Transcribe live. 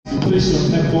accomplish your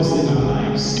purpose in our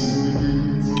lives.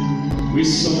 We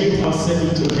submit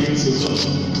ourselves into your hands, O God.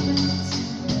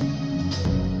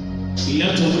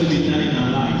 Let your will be done in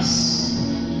our lives.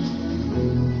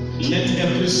 Let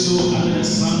every soul under the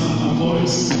sound of our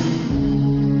voice,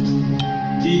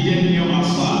 even near or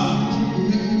far,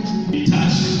 be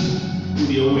touched with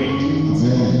your word.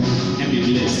 Amen. And be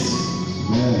blessed.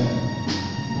 Amen.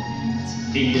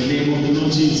 In the name of the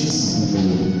Lord Jesus,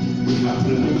 amen. We have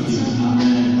prayed with you.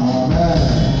 Amen. Amen.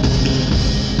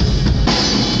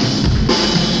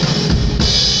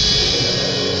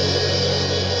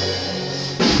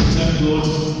 God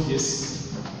is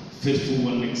faithful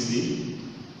one next day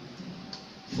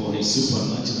for his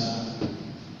supernatural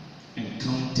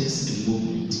encounters and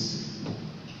movement.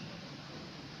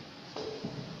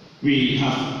 We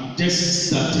have just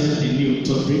started a new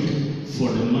topic for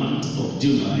the month of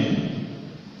July,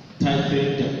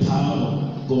 titled The Power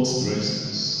of God's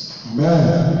Presence.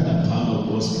 Amen. The power of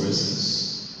God's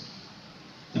presence.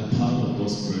 The power of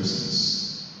God's presence.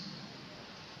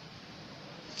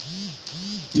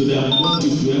 Today I'm going to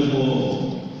dwell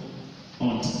more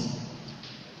on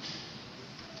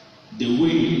the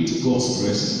way into God's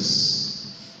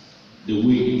presence. The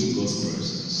way into God's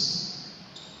presence.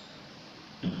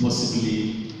 And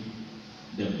possibly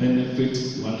the benefit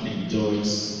one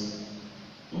enjoys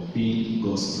of being in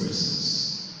God's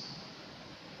presence.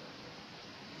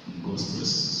 In God's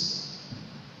presence.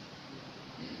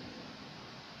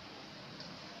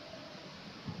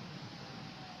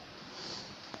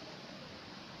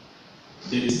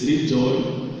 There is great joy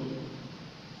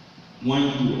when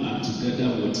you are together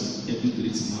with every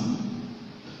great man,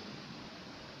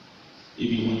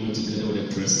 even when you are together with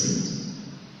the president,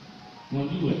 when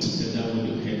you are together with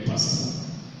your head pastor.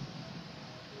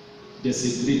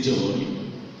 There's a great joy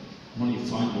when you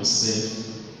find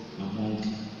yourself among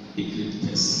a great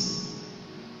person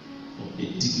or a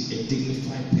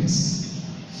dignified person in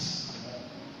life.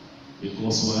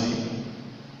 Because why?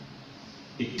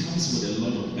 It comes with a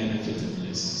lot of benefit and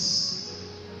blessings.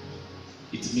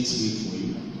 It makes way for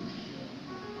you.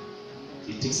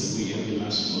 It takes away every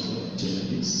last struggle and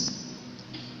challenges.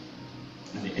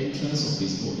 And the entrance of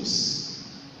his voice,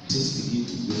 things begin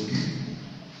to break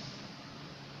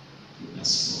with that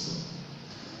struggle.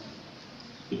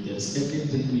 If there's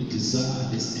anything we desire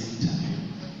at this end time,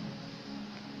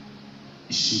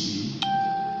 it should be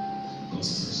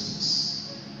God's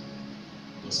presence.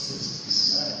 God's presence.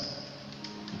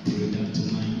 Pray that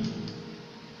tonight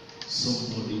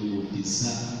somebody will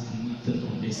desire nothing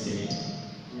on this earth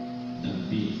than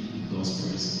be in God's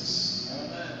presence.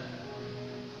 Amen.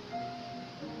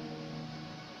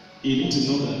 You need to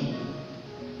know that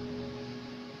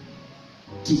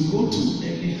to go to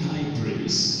any high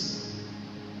place,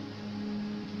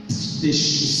 there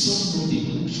should somebody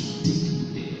who should take you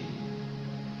there.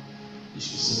 There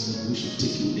should somebody who should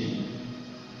take you there.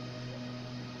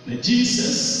 Now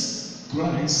Jesus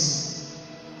Christ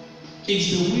is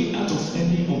the way out of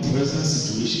any unpleasant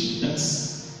situation that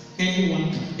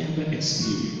anyone can ever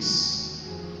experience.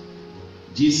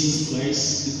 Jesus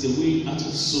Christ is the way out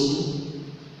of sorrow.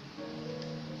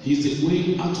 He's the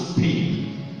way out of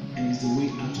pain, and he's the way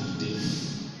out of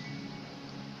death.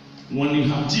 When you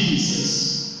have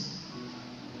Jesus,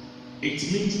 it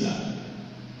means that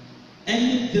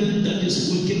anything that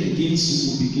is working against you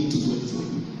will begin to work for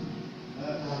you.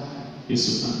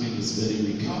 Yes, amen is very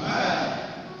weak.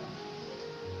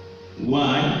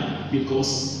 Why?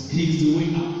 Because he is the way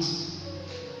out.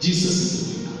 Jesus is the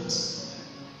way out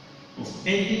of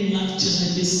any life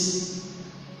challenges,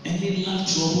 any life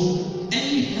trouble,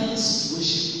 any health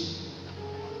situation.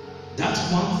 That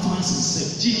one finds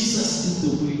himself. Jesus is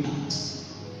the way out.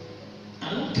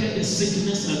 I don't care the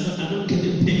sickness, I don't care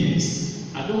the pains,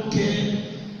 I don't care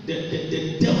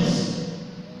the death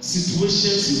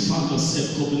situations you found yourself,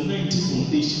 COVID-19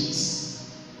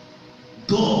 conditions.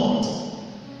 God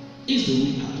is the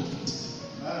way out of it.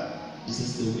 This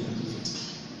is the way out of it.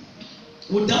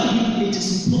 Without him, it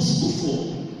is impossible for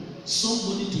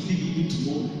somebody to live even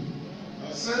tomorrow.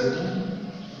 Without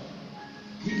him,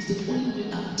 he is the only way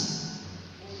out.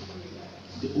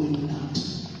 The only way out.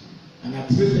 And I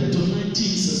pray that tonight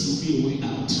Jesus will be a way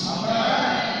out.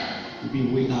 Amen. Will be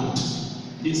a way out.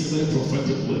 This is a very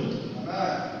prophetic word.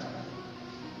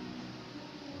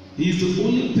 He is the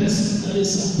only person that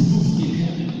is approved in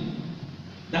heaven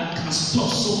that can stop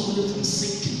somebody from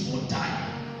sinking or dying.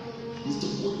 He's the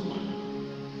only one.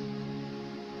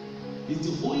 He's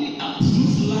the only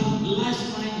approved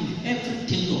lifeline in every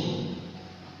kingdom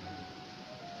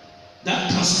that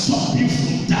can stop you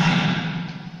from dying,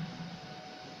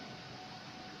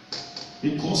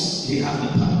 because he has the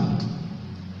power.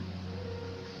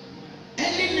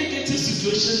 negative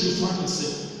situation you find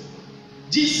yourself,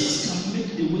 Jesus can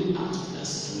make the way out of that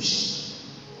situation.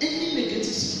 Any negative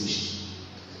situation,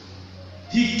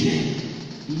 He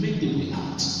can make the way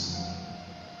out.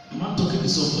 Am I talking to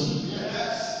somebody?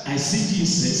 Yes. I see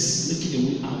Jesus making a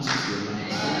way out of your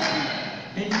life.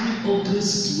 Any ugly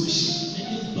situation,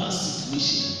 any bad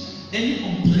situation, any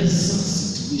unpleasant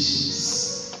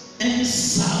situations, any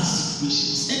sad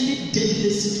situations, any deadly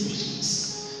situations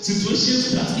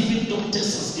that even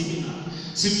doctors have given up,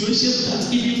 situations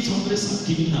that even families have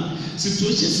given up,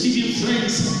 situations even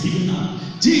friends have given up.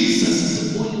 Jesus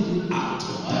is the only way out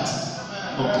of that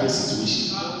ugly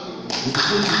situation.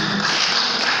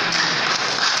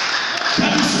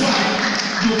 That is why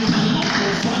you cannot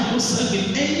confine yourself in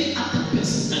any other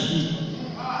person than Him,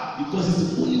 because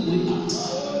it's the only way out.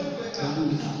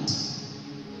 Only way out.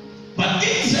 But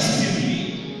interestingly,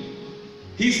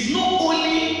 He's not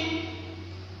only,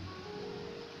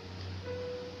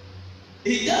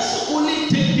 He doesn't only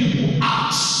take people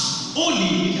out.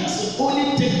 He doesn't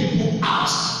only take people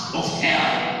out of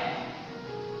hell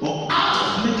or out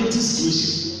of negative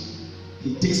situation.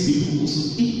 He takes people also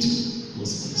into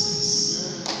God's presence.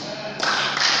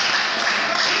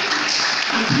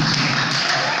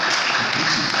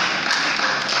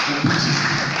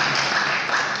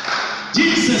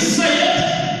 Jesus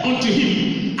said unto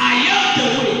him, I am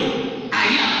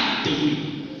the way,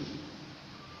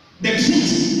 the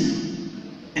truth,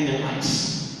 and the life.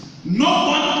 No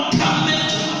one cometh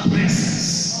to my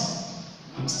presence.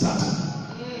 I'm starting.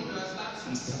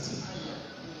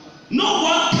 No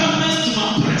one cometh to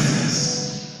my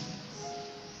presence.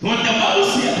 When the Bible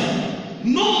said,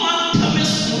 no man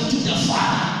cometh unto the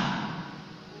Father.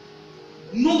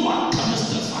 No one cometh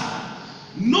to the Father.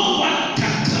 No one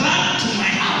can climb to my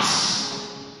house.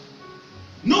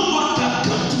 No one can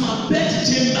come to my bed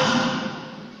chamber,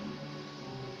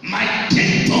 my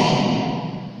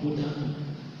kingdom, without me.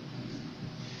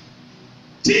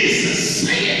 Jesus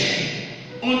said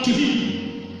unto him,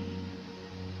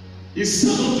 He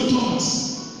said unto Thomas,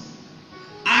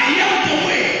 I am the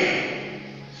way.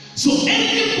 So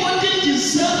anybody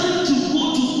desiring to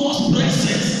go to God's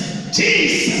presence,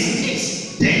 Jesus is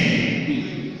the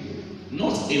way.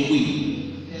 Not a way,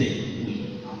 the way.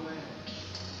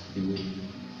 The way.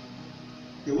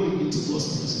 The way into God's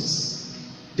presence.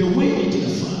 The way into the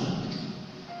Father.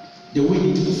 The way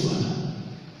into the Father.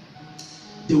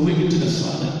 The way into the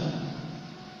Father.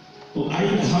 Oh, are you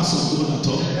in the house of God at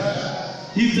all?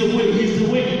 He's the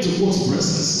way into God's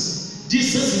presence.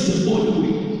 Jesus is the only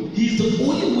way. He's the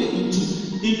only way into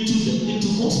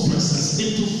God's presence,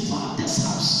 into Father's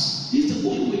house. He's the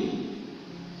only way.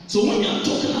 So when you're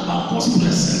talking about God's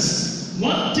presence,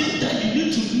 one thing that you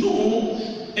need to know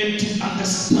and to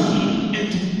understand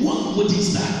and to work with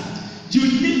is that you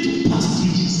need to pass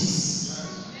through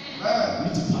Jesus. You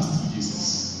need to pass through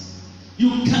Jesus. You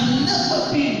can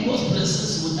never be in God's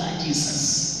presence without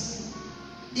Jesus.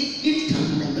 It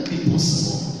can never be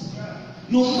possible.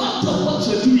 No matter what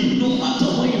you're doing, no matter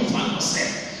where you find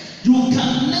yourself, you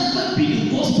can never be in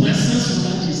God's presence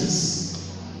without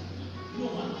Jesus. No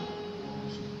one.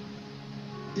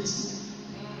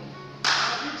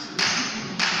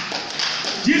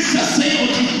 Jesus said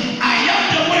unto you, I am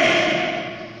the way,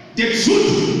 the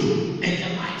truth, and the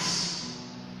life.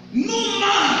 No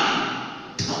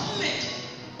man cometh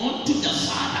unto the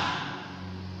Father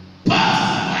but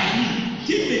by me.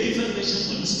 Give me a different version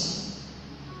for this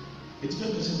one. A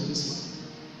different version for this one.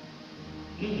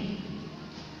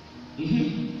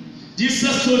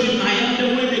 Jesus told him, I am the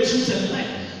way, the truth, and the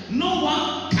life. No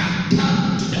one can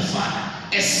come to the Father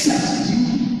except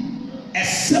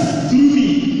through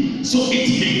me. So it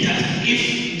means that if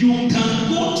you can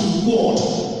go to God,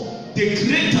 the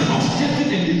creator of heaven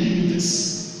and the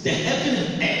universe, the heaven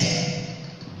and earth,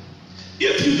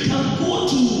 if you can go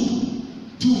to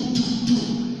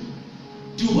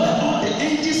where all the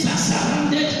angels are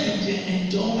surrounded and they're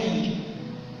enjoying,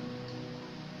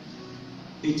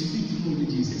 it will be only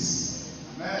Jesus.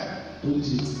 Amen. Only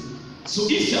Jesus. So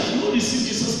if you have not received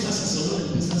Jesus Christ as your Lord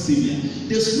and personal Savior,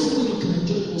 there's no way you can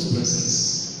enjoy God's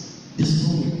presence. There's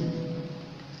no way.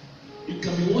 You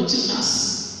can be watching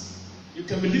us. You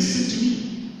can be listening to me.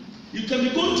 You can be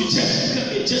going to church. You can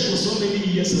be in church for so many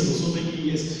years and for so many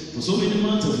years, for so many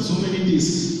months and for so many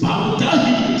days. But without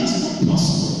Him, it is not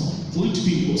possible for you to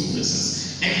be in God's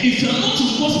presence. And if you are not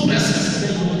in God's presence,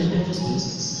 then you are in the devil's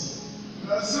presence.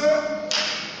 That's it.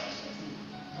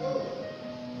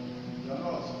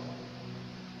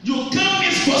 You can't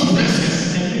miss God's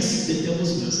presence and miss the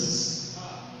devil's presence.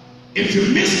 If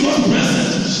you miss God's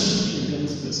presence, you shouldn't be in the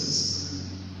devil's presence.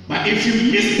 But if you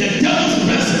miss the devil's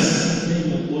presence, then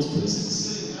you are in God's presence.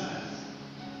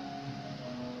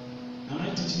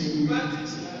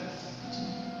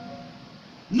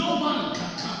 No one can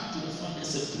come to the Father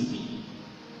except through me.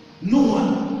 No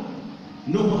one.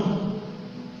 No one.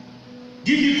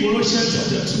 Give me Colossians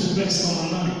chapter 2, verse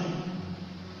number 9.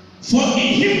 For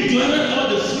in him dwelleth all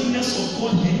the fullness of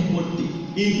Godhead bodily.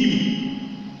 In him.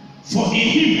 For in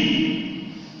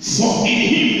him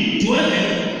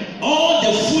dwelleth all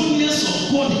the fullness of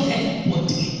Godhead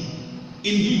bodily.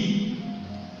 In him.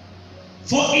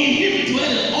 For in him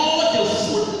dwelleth all the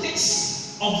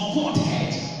fullness of Godhead.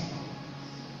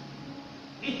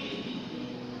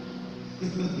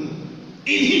 In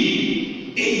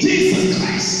him, in Jesus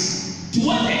Christ,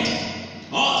 dwelleth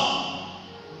all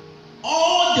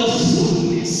the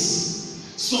fullness.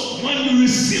 So when you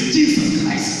receive Jesus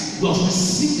Christ, you have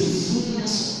received the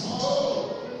fullness of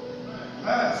God.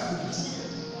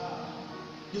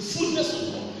 The fullness of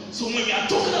God. So when we are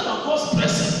talking about God's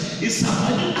presence, it's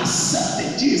about you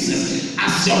accepting Jesus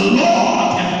as your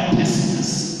Lord and personal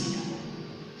Savior.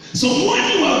 So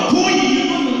when you are going, you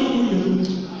don't know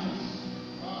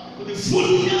the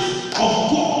fullness of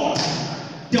God,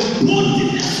 the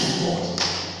boldness of God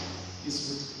is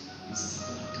what is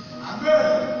happening. Amen.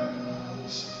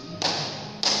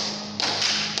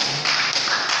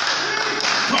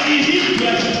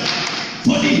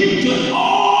 For in him dwell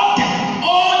all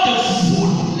the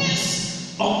fullness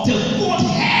of the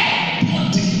Godhead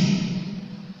bodily.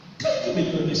 Can you give me a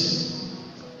revelation?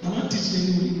 Am I teaching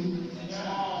anybody?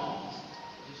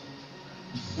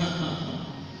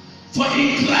 For in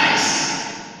Christ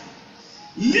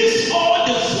lives all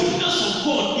the fullness of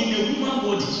God in a human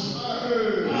body.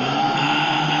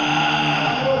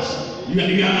 You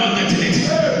are not getting it.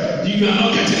 You are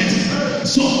not getting it.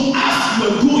 So as you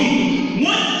are going,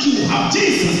 when you have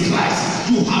Jesus Christ,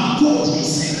 you have God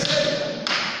Himself.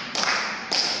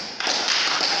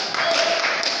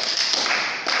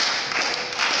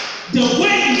 The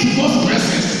way into God's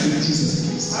presence is Jesus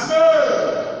Christ. Amen.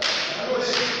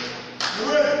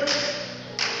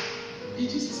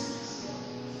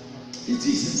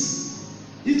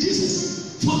 It's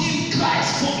Jesus. For in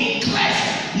Christ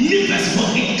liveth, for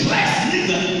in Christ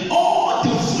liveth all the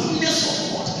fullness of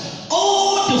God.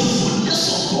 All the fullness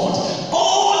of God.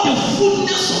 All the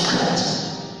fullness of God.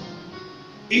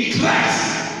 In Christ.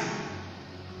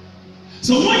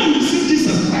 So when you receive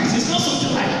Jesus Christ, it's not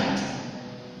something like that.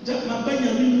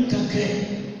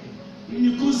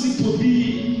 You go zippo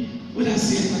be what I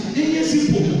say.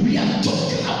 We are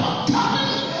talking about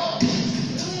God.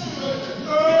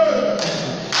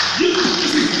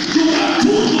 You are too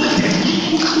loaded.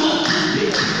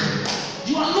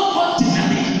 You are not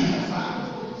ordinary.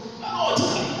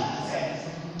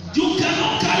 You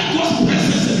cannot carry God's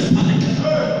presence in the panic.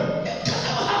 It can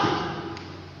never happen.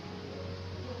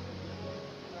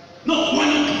 No, why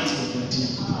not?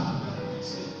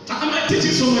 Am I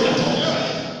teaching somebody at all?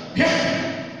 Yeah.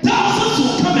 Thousands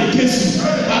will come against you,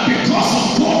 but because of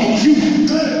God in you,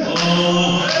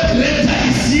 greater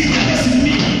is He that is in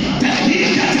me than he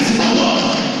that is in the world.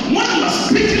 When you are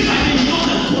speaking like you know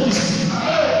that God is with you.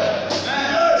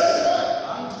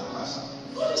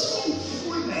 God is with you.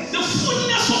 The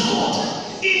fullness of God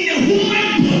in a human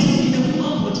body. In a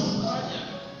human body.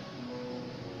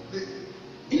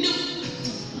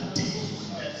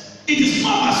 It is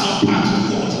not as a part of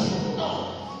God. No.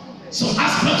 Some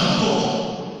aspect of God.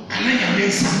 And then you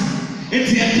mean something.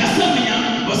 It's a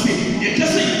testament, but see, a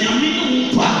testament, you mean,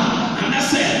 and I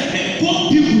said,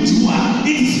 what people do are,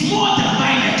 it is more than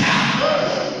buying a car.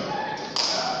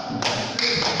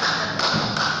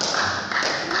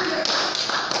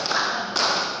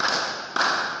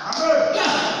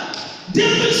 Yeah.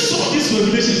 David saw this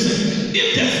revelation saying,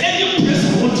 if there's any place I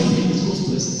want to be, it's God's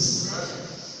presence.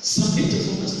 Psalm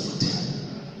 84 verse 10.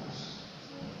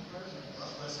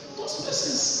 God's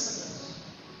presence.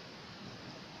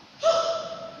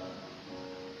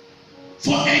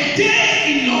 For a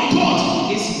day in your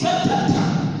God is better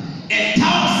than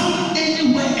 1,000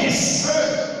 anywhere else.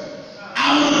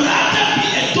 I would rather be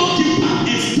a doorkeeper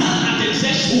and stand at the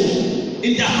threshold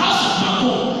in the house of my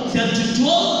God than to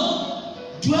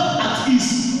dwell at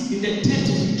ease in the tent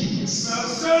of wickedness.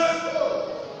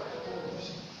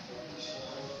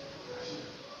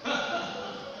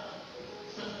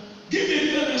 Give me a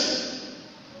revelation.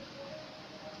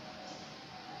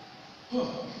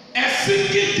 A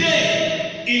single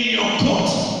day in your court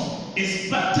is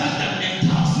better than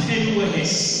 1,000 anywhere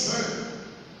else.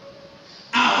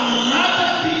 I would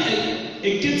rather be a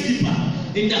gatekeeper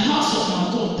in the house of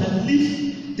my God than live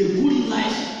the good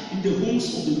life in the homes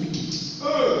of the wicked.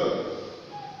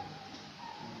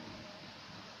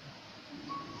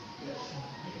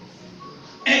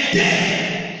 A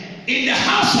day in the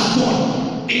house of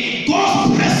God in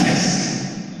God's presence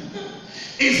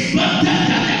is better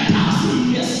than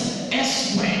 1,000 years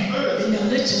elsewhere in a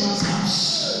rich man's house.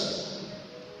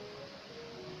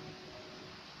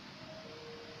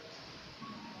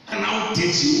 And I will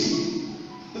teach you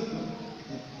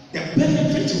the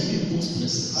benefit of being in God's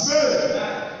presence.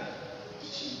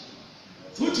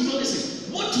 For you to know this,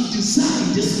 what you desire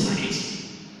in this life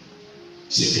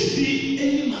shouldn't be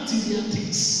any material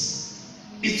things.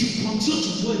 It's to continue to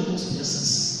dwell in God's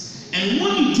presence. And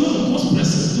when you dwell in God's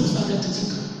presence, those are the things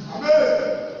will come. Amen.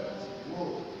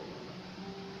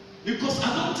 Because I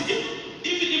don't think,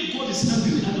 even if God is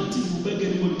hungry, I don't think He will beg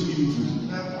anybody to give him food.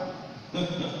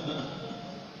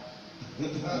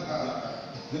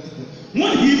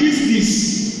 When He gives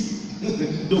this,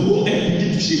 the whole earth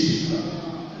begins to shake.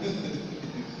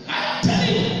 I tell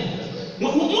you,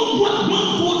 one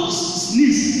God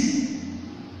sneeze,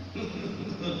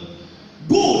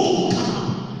 God will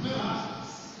come.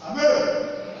 Amen.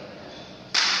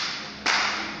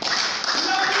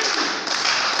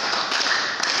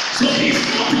 So it's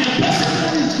not a person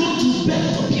that is going to beg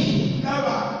for people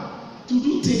to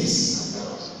do things.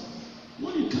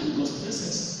 When you carry God's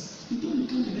presence, you don't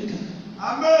become a beggar.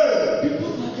 Amen.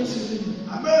 People are just feeling.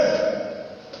 Amen.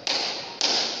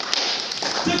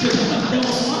 Take a look. There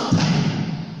was one time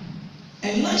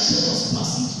Elisha was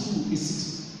passing through a city,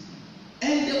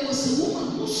 and there was a woman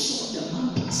who saw the man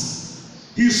pass.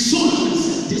 He saw him and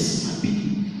said, "This might be a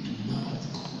man of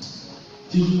God."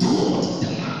 He told the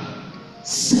man,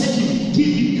 said him, give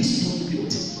him a strong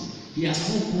beauty. He has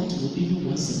not gone to even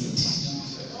 170.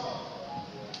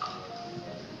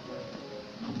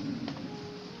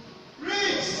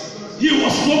 He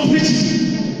was not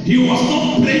preaching. He was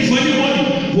not praying for anybody.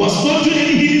 He was not doing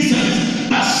any healing service.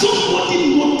 But somebody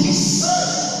noticed.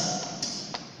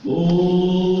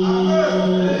 Oh,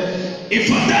 if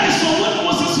that is what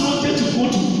Moses wanted to go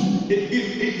to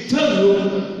Pharaoh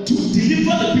to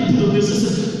deliver the people of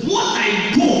Israel, when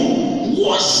I go,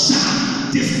 what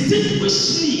shall distinguish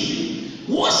me?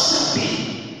 What shall be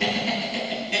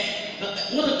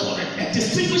what do you call it? A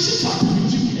distinguishing factor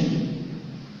between them.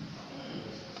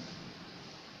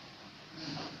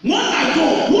 When I go,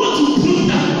 what to prove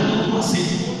that what the Lord said?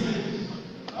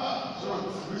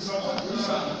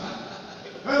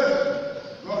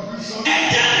 And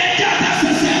then that's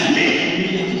the same me.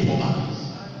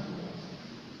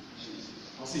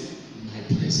 I'll say, my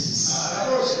presence.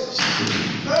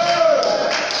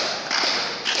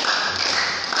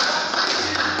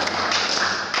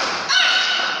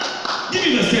 Give me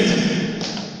verse 13.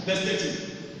 Verse 13.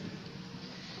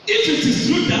 If it is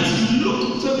true that you look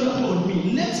favorable on me,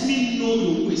 let me know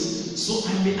your ways, so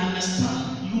I may understand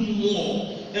you more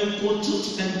and continue to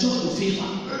enjoy your favor.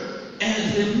 And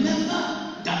remember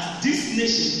that this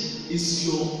nation is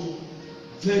your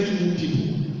very own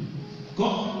people.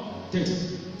 God, 30,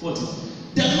 40.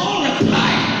 The Lord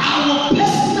replied, I will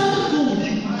personally go with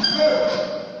you.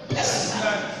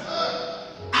 Personally.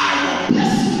 I will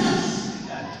personally.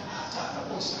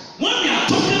 When we are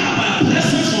talking about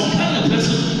presence or kind of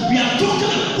presence, we are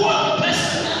talking about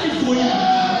personally for you.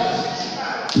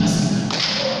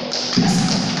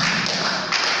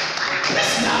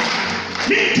 Personally.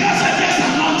 Because I just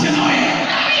anointing oil.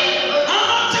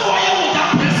 Anointing oil with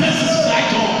that presence is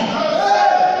right on.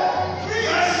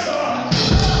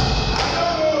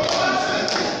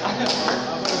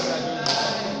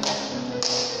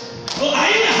 Oh, are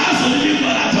you in the house of the living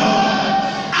God at all?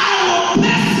 I will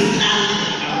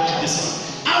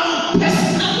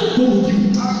personally go with you.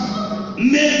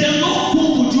 May the Lord go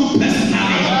with you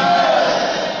personally.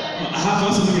 I have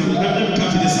also let me come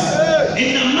to this side. In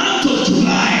the month of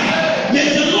July, may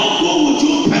the Lord go with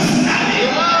you personally.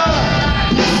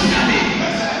 Personally.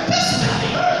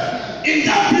 In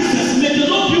that business, may the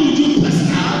Lord be with you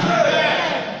personally.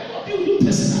 Be with you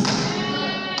personally.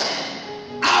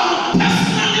 I will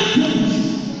personally go with you.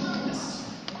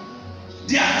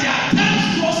 There are times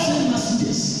God sends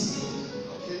messages.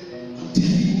 I'm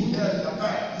telling you. There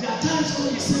are times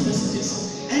God sends messages.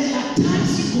 And there are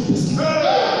times you go personally.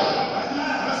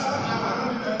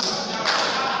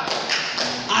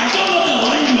 I don't know the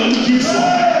one you are looking for.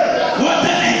 What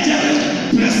the angelic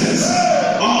presence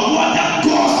or what the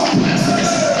God's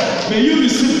presence. May you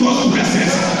receive God's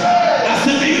presence. I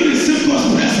said, may you receive God's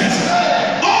presence.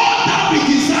 All that we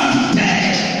desire today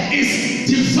is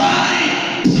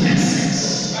divine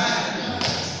presence.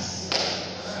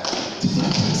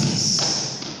 Divine presence.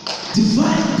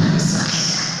 Divine presence.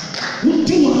 What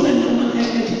do you want no one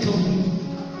ever come?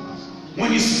 When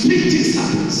you speak, this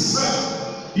happens.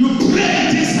 You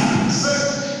pray, this happens.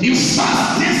 You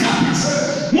fast, this happens.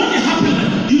 When it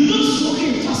happens, you don't soak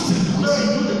in fasting because you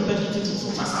know the benefit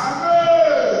of fasting.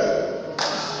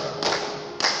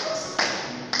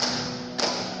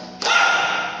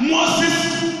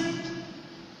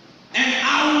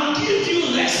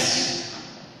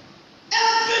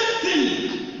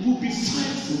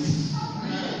 fight for you.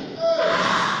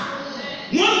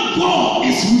 When God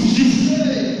is with you,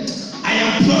 I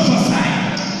am prophesying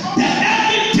that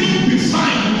everything will be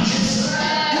fine with you.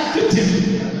 Everything will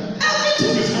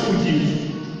be fine with you.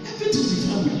 Everything will be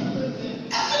fine with you.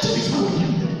 Everything will be fine with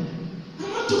you.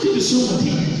 I'm not talking to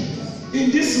somebody. In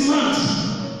this month,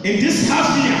 in this half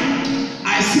year,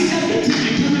 I see everything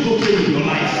becoming okay with your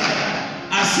life.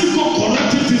 I see God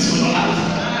correcting things for your life.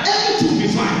 Everything will be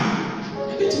fine.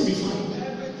 Everything will be fine.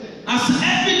 I said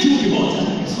everything will be what?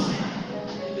 Everything will be fine.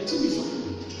 Everything will be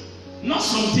fine. Not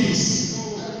some things.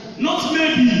 Not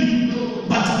maybe.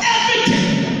 But everything.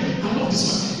 I love this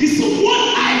one. It's the one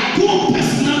I go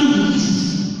personally with you.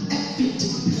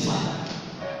 Everything will be fine.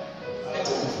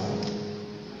 Everything will be fine.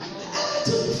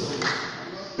 Everything will be fine.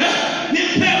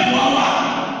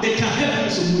 They can help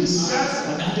you some ways,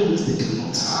 but the other ways they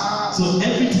cannot. So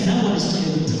everything, that one is not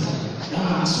everything. That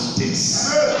one is some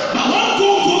things. But one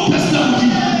go personal with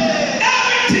you,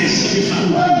 everything shall be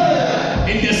fine with you.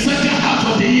 In the second half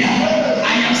of the year,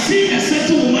 I am seeing a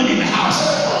certain woman in the house.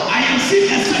 I am seeing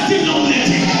a certain young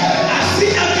lady. I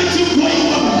see everything going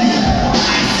well with you.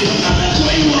 I see your mother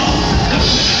going well, the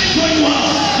family going well,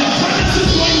 the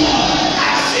finances going well.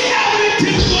 I see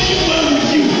everything going well with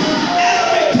you.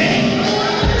 Everything.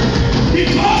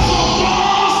 Because of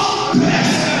God's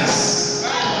presence.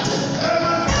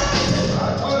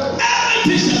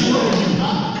 Everything shall go with you.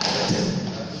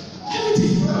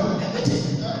 Everything.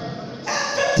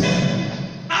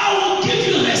 I will give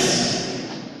you rest.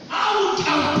 I will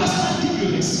personally give you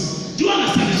rest. Do you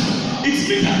understand this one? It's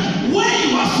means that when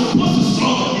you are supposed to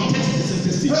struggle, it takes a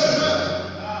certain stage.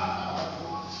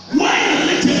 When you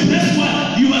let a place where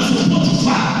you are supposed to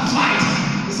fight,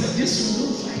 he said, this one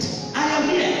don't fight. I am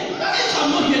here. If I'm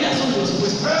not here, that's what you're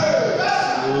supposed to do.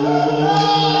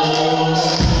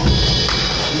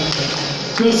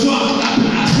 Because what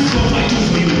happened, I see God fighting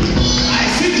for you. I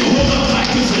see Jehovah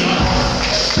fighting for you.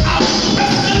 I will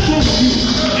personally go with you.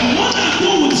 And when I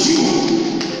go with you,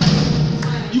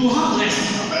 you will have rest.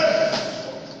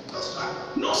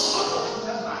 No struggle.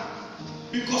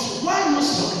 Because why no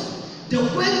struggle? The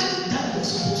work that you're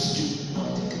supposed to do, now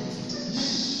take care of it.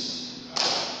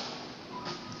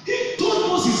 He told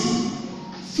Moses,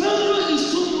 failure is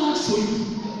too much for you.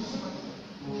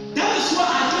 That is why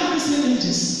I tell these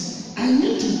angels, I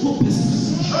need to go places.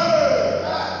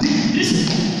 Listen,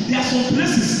 there are some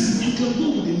places you can go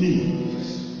with the name,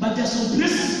 but there are some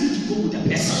places you need to go with the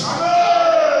person.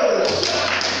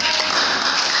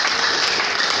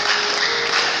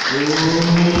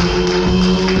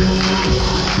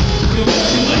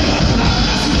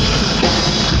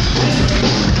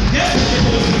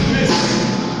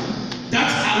 That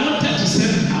I wanted to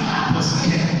send our apostle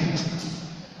here.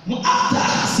 After I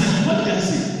said, what did I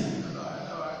say?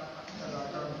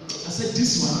 I said,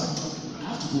 this one, I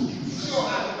have to go with you.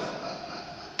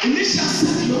 Initially, I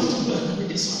said, you have to go and do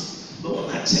this one. But when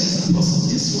I checked the apostle,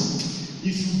 this one,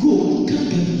 if you go, you can't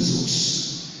get results.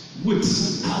 Wait,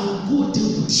 I will go there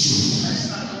with you.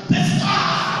 Let's go.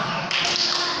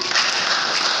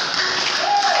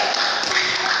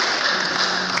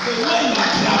 The way you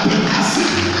are clapping, I said,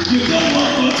 you don't want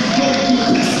God to go with you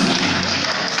personally.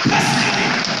 Personally.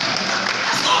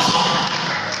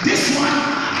 This one,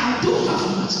 I don't have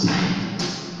much time.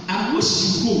 I wish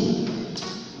you go,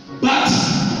 but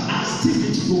I still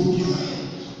need to go with you.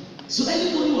 So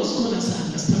anybody was going to say, I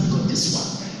understand God, this one,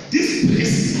 this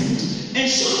place, I need to. And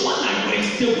so when I went,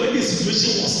 the way the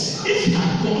situation was, if you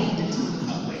had gone, it wouldn't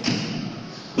have worked.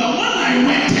 But when I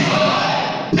went there,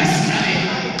 personally,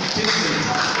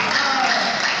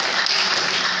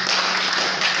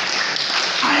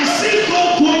 I see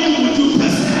God going with you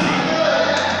personally.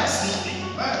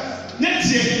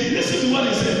 Next year, listen to what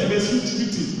he said, verse 15.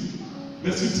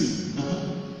 Verse 15.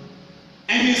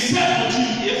 And he said unto you,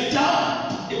 if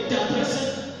the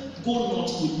person go not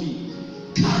with me,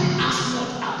 carry us not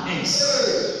up hence.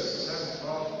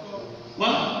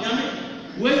 What? Yami?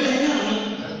 Where are you?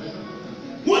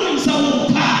 When you say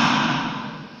one power,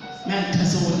 man,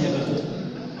 that's what they ever go.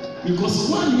 Because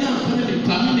 1 year, when they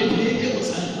come in, they was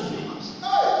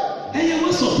and you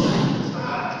were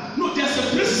surprised. No, there's a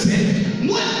president.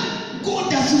 When God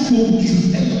doesn't go with you,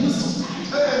 and you were surprised.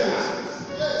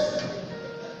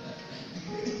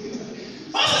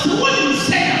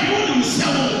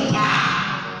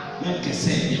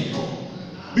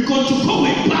 Because to go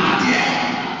with bad here,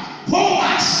 home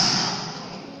match.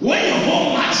 When your home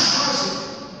match,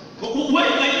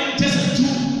 when just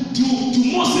to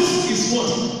Moses is what?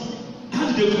 How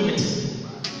did they commit?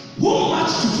 Home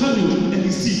match to Pharaoh and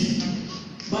his team,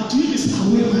 but to him is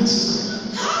away match.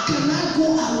 How can I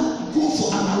go for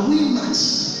an away match?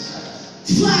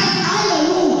 Fly high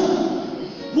alone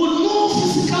with no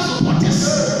physical supporters.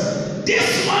 This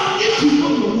one, if you know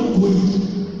you're not going,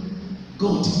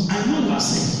 God, I know you are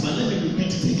said, but let me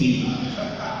repeat it again.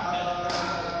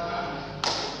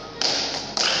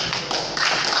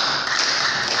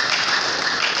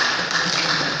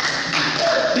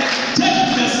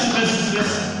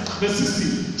 Verse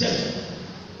 16. Check.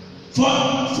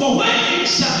 For when it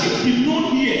shall be known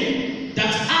here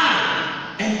that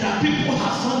I and that people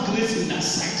have found grace in thy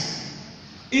sight,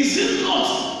 is it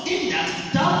not in that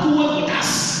thou goest with us?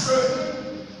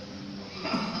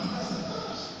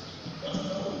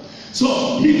 So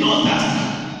he knows that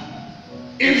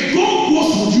if God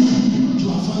goes with you, you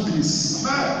have found grace.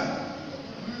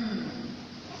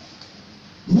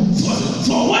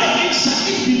 For when it shall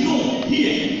be known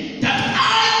here that I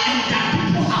and that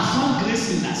people have found grace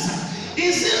in thy sight,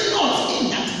 is it not in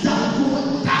that thou goest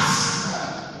with us?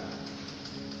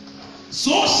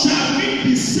 So shall we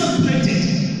be separated,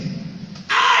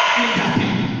 I and that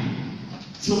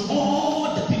people, from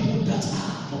all the people that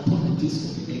are upon the face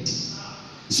of the earth.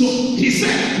 So he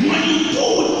said, when you go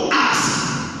with us,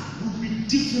 we'll be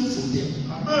different from them.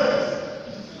 Amen.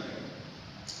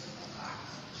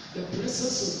 The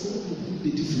presence of God will make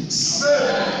the difference.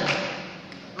 Amen.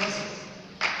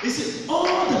 He said, all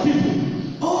the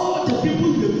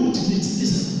people we are going to meet,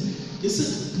 listen. He said,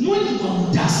 when you are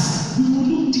with us, we will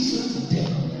look different from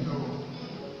them.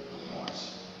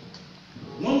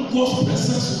 One God's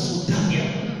presence was with Daniel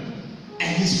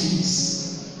and his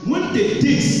friends. When the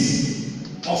days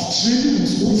of training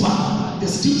was over, the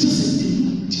scripture said they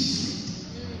look different.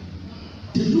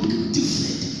 They look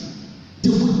different. They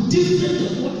were different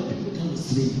than what the people that were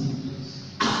slain.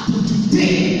 Up to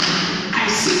today, I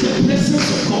see the presence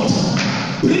of God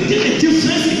bringing a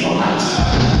difference in your life,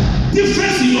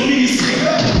 difference in your ministry.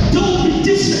 They will be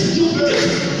different. You will be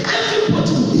different.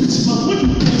 Everybody will preach, but when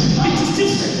you preach, it is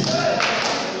different.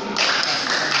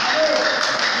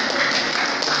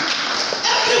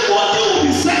 Everybody will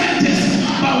be sentenced,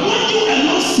 but when you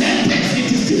alone sentence, it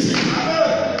is different.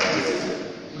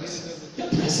 The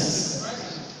presence.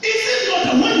 Is it not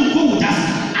that when you go with us,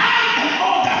 I and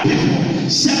all that people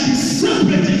shall be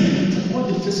separated from all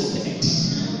the face of the earth?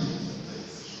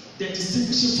 The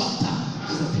distinguishing factor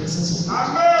is the presence of God.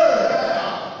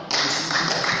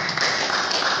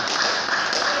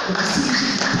 The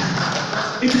distinguishing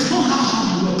factor. It is not how hard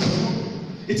you work.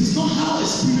 It is not how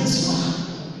experienced you are.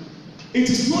 It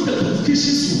is not the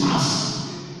qualifications you have.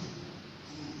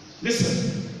 Listen,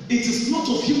 it is not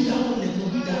of him that will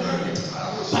not be that will,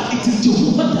 but it is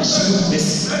Jehovah that shows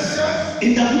mercy.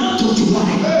 In the month of July,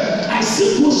 I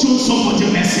see God show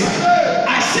somebody mercy.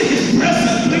 I see his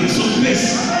presence bring some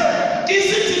grace.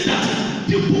 Isn't it that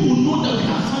people will know that we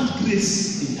have found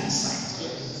grace in that sight?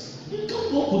 You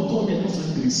can't walk with God and not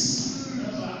find grace.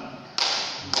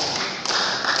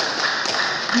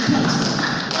 You can't.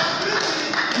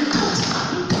 You can't.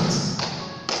 You can't.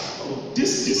 Oh,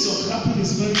 this of clapping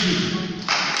is very good.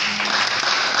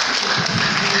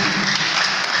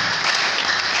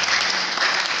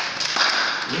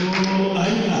 Oh, are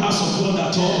you in the house of God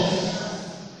at all?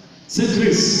 Say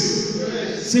grace.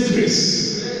 Say grace.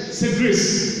 Say grace.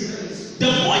 The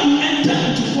more you enter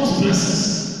into God's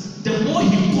presence, the more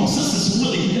he causes his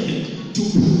will in heaven to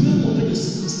prevail over the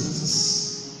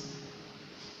circumstances.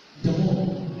 The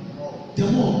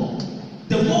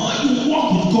more you walk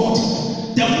with God,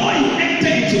 the more you enter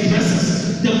into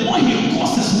presence, the more he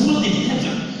causes his will in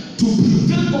heaven to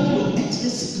prevail over your earthly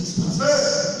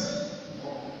circumstances.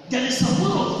 There is a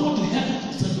will of God in heaven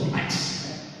concerning your life.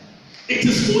 It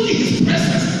is only his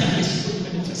presence that is will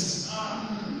manifest.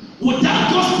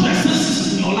 Without God's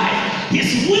presence in your life,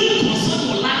 his will concerning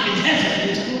your life in heaven,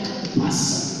 it will not come to pass.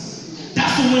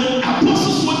 That's when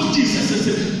apostles went to Jesus and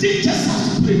said, teach us how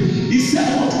to pray. He said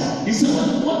what? He said,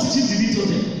 what did he delete on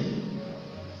them?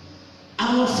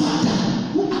 Our Father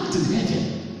who art in heaven,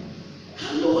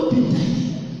 hallowed be thy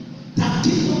name. Thy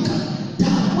kingdom come,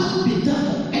 thy will be done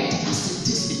on earth as it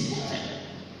is in heaven.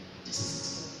 This is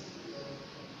it.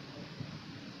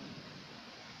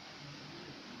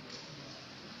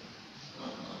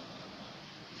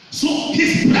 So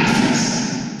his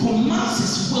presence commands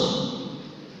his will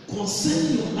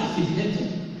concerning your life in heaven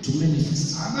to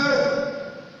manifest.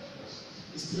 Amen.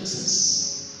 His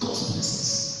presence, God's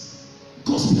presence,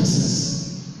 God's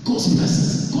presence, God's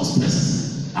presence, God's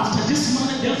presence. After this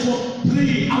manner, therefore,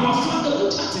 pray, our Father who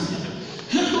art in heaven,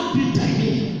 hallowed be thy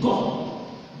name, God.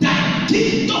 Thy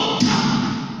kingdom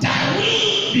come, thy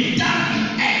will be done in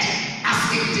earth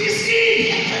as it is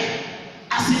in heaven,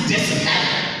 as it is in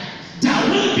heaven. Thy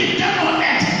will be done on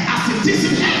earth as it is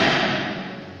in heaven.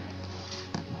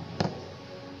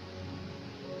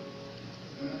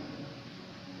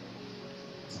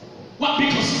 What?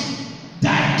 Because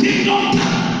thy kingdom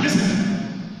come. Listen.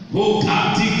 Oh,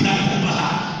 can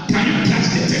you catch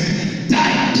the text?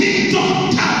 Thy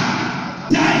kingdom come.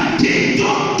 Thy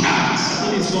kingdom come.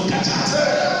 Somebody's not catching it.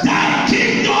 Thy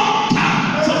kingdom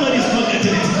come. Somebody's not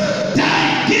getting it.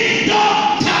 Thy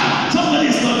kingdom come.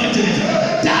 Somebody's not getting it.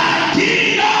 Thy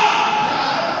kingdom.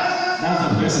 That's the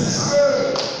presence.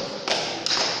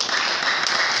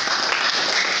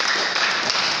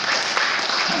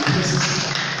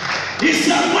 He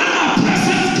said, when my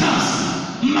presence comes,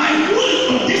 my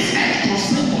will on this earth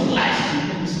concerning your life will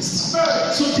manifest.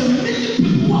 So the many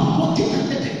people who are walking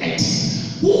under the earth,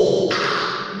 who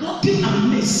are walking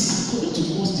amiss according to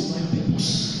God's divine purpose.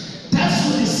 That's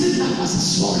why they see life as a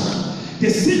struggle. They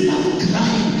see life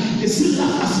crying. They see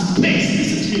life as a pain.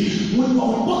 Listen to me. When you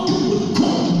are walking with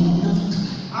God, you will never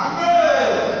cry.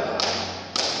 Amen.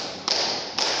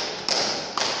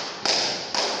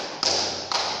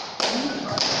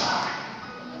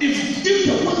 If the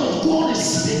word of God is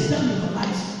sitting down in your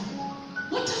life,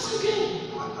 what does it gain?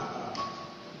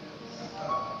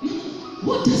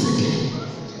 What does it gain?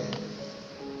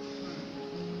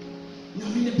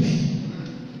 Nyamine pay.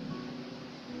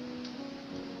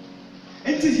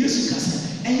 Enti Yesu kasa,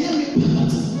 enye me papa,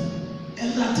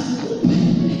 elate wo pay.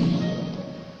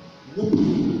 Wo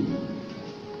pay.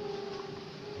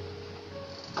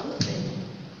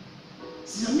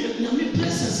 Nyame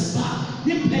presence ba,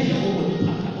 ne pay ya wo ne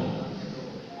papa.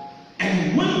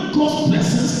 And when God's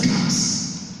presence comes,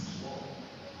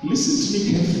 listen to me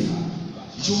carefully.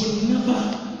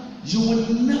 You will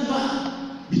never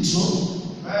be troubled.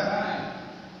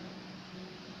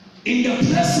 In the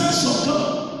presence of God,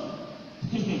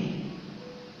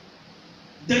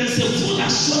 there is a full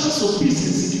assurance of peace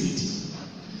and security.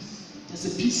 There's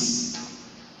a peace.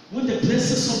 When the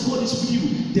presence of God is with you,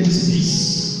 there is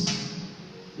peace.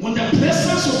 When the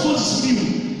presence of God is with you,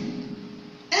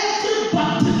 every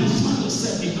battle you find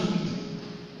yourself, you have victory.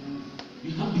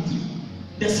 You have victory.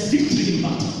 There's victory in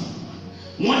battle.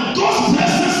 When God's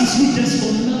presence is with us,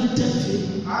 unlimited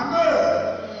favor.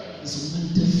 Amen. It's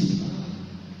unlimited favor.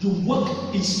 You work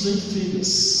in strange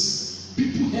favors.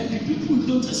 People help you. People you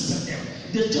don't expect them.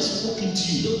 They just walk into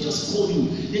you. They'll just call you.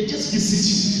 They just visit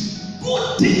you. Good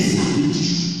things happen to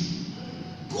you.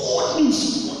 Good news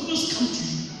come to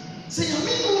you. Say, I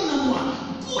mean, no,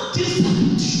 good things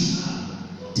happen to you.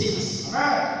 Good things.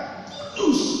 Good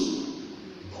news.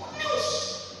 Good news.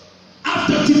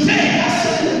 After today, I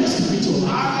said, good news coming to your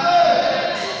life.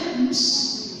 Good news.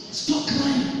 Stop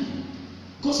crying.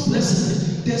 God's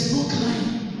blessing. There's no crying.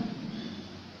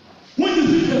 When you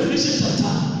read Revelation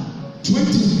chapter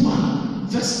 21,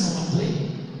 verse number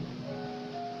 3,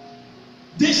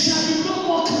 there shall be no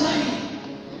more crying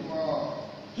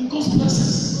in God's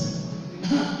presence.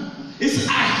 It says,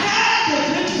 I heard a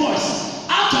great voice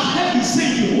out of heaven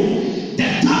saying, behold, the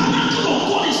tabernacle of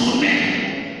God is with men,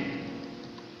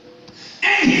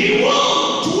 and he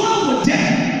will dwell with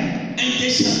them, and they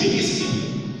shall be his people,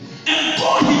 and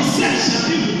God himself shall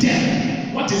be with them.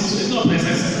 What is it? It's not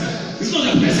presence. It's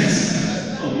not a presence.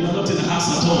 Oh, you are not in the house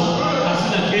at all. I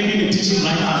feel like aiming and teaching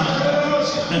right now.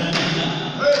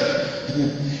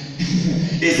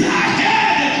 It's I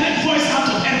heard a great voice out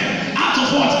of heaven. Out of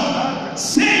what?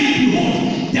 Saying,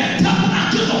 behold, the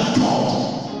tabernacle of God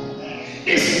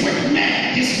is with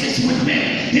men. Is with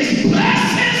men. His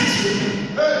presence is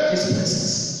with men. His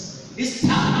presence. His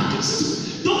tabernacle.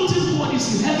 Don't think God is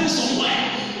in heaven somewhere.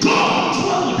 God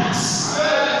dwell with us.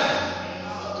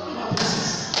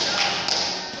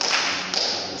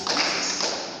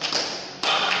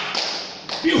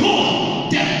 Behold,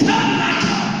 the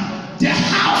tabernacle, the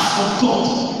house of God,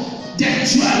 the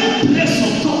dwelling place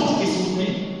of God is with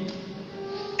men.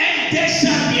 And they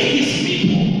shall be his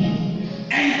people,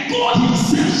 and God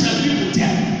himself shall be with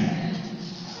them,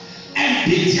 and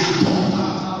be their God.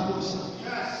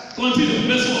 Continue,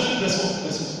 verse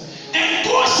 4. And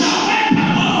God shall wipe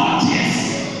away all tears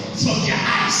from their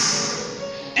eyes,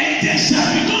 and there shall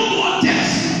be no more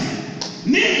death,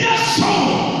 neither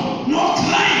sorrow nor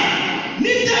crying.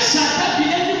 Neither shall there be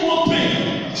any more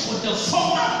pain, for the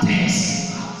former things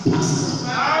are past.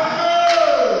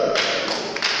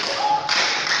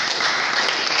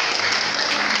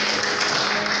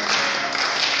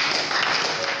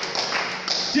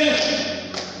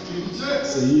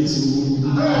 Say yes.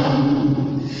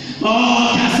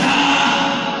 Oh, Kasa,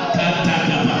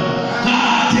 Katakaba,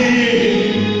 Hate.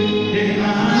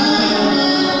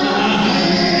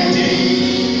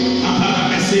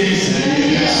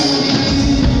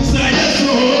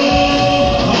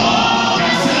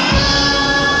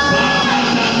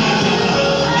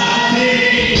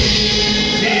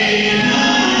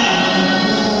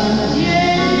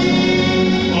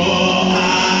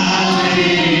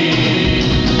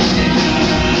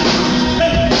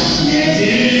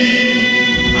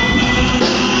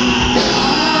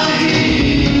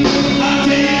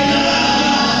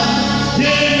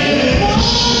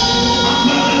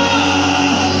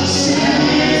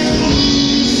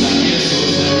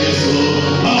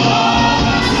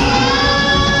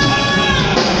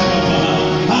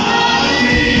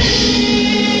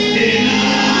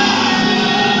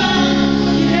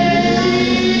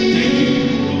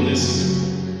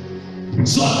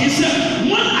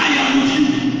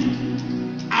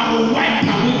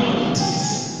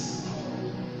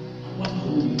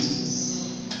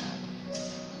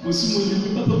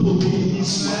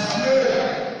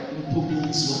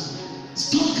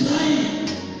 Stop crying.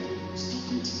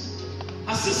 Stop it.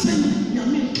 As I say,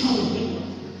 Yamin Cow.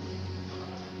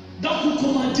 That will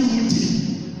come at you with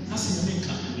him. As Yamin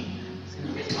Cow.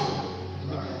 Yamin Cow.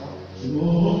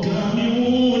 Oh, Kami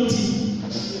Woti.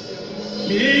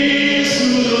 Yes,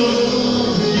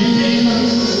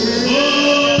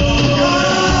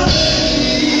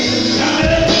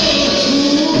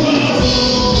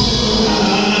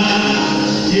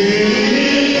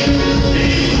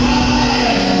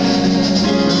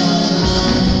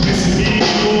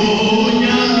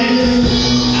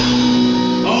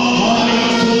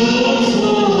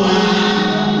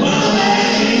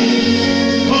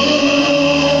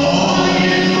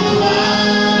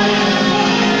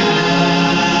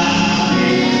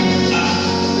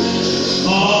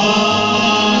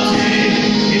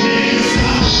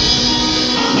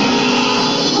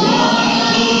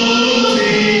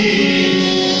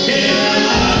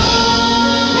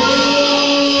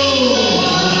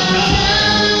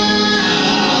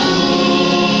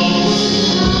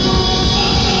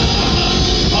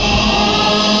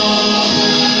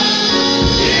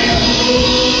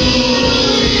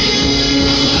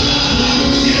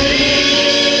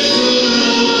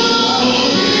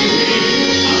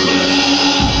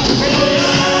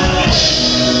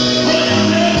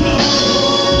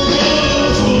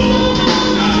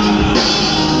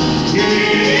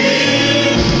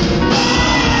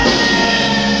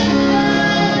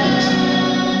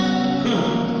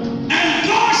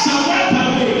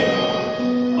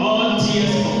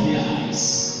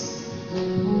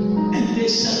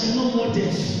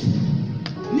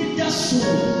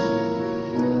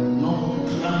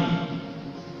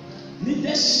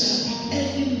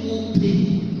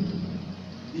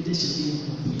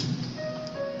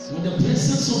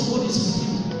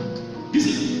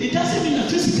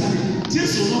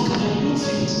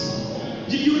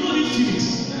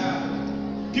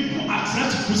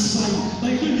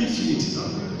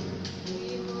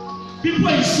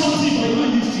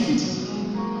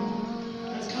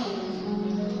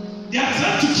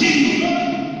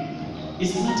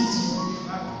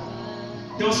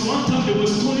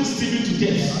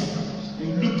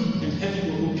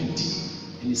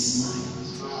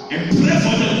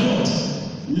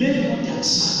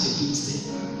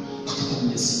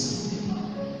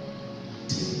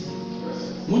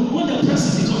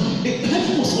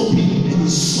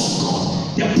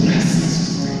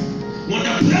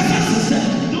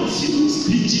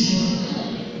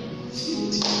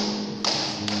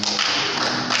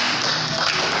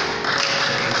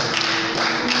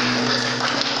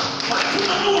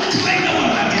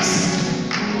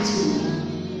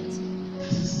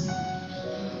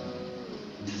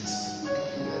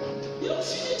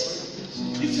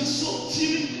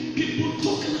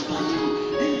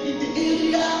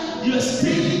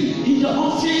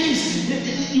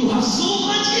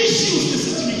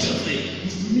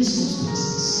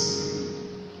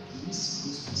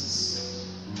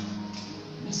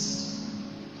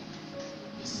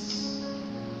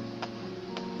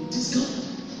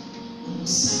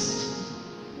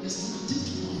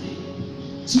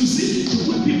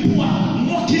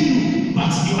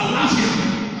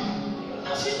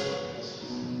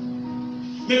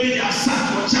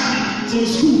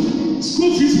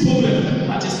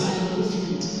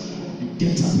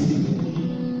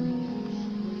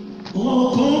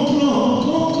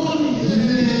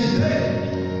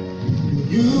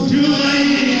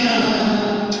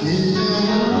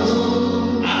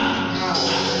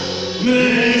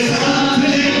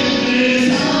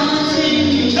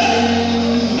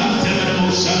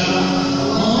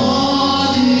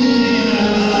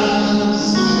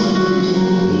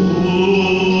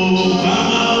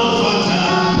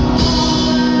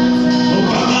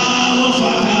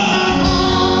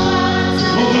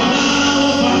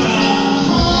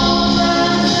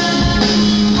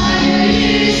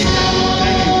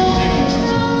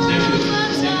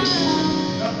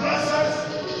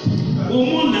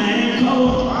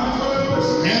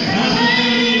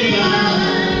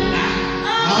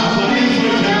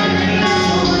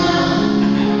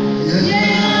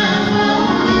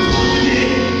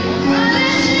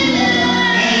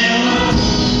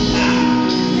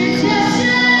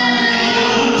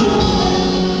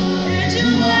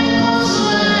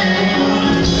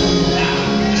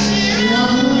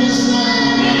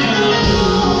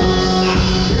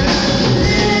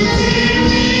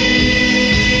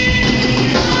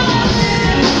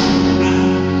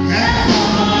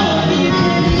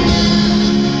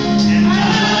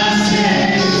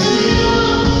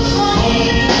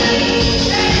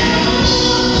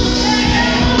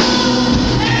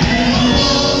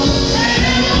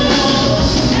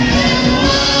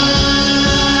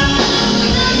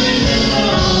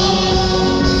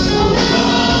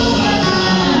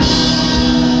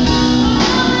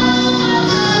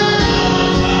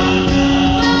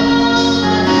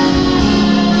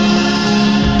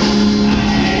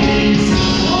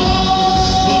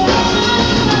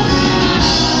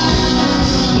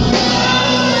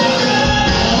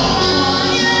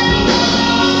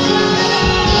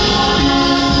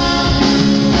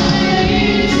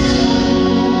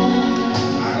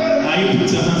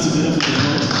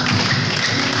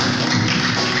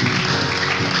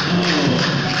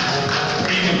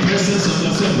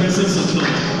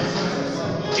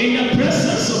 In the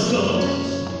presence of God,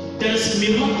 there's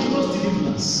miraculous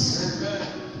deliverance.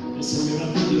 There's a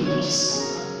miraculous deliverance.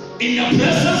 In the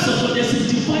presence of God, there's a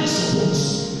divine support.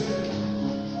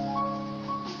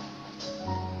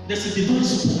 There's a divine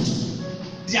support.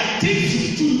 There are things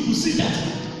you do, you see that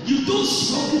you don't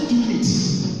struggle doing it.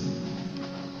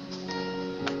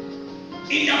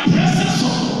 In the presence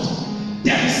of God,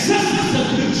 there is success and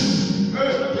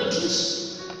breakthroughs.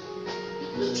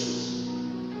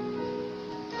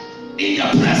 In the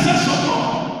presence of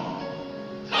God,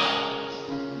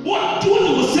 what do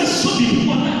you say? So be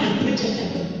one and preacher.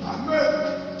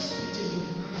 Amen.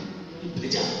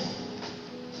 Preacher.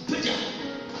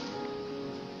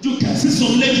 You can see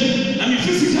some lady. I mean,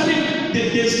 physically,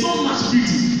 there's not much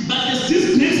beauty, but there's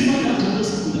this great man that can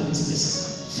just put that in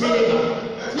space. Favor.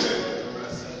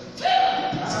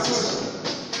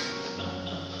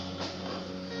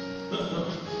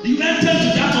 You enter to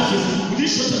that office with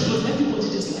this short clothes, everybody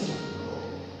just like you.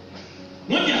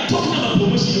 When they are talking about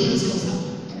promotion, your face comes out.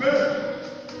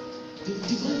 The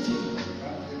divine favor.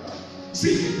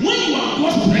 See, when you are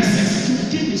God's presence, you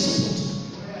gain the support.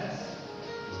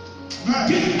 You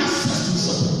gain access to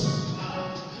support.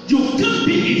 You can't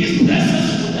be in His presence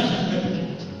without helping.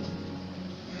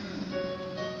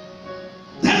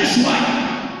 That is why,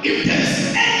 if there is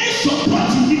any support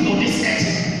you need on this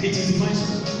earth, it is divine support.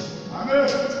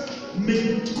 May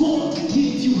God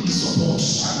give you His support.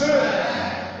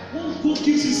 When God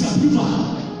gives His approval,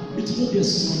 it will not be a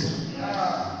struggle.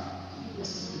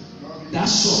 That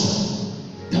shop,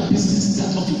 that business,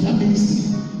 that office, that ministry,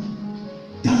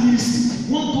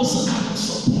 one person I can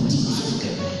support you.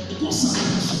 It was something I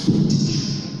can support you.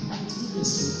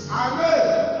 Amen.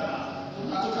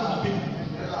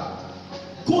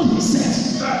 God Himself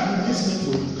will listen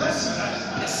for you. Bless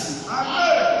you.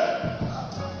 Amen.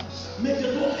 May the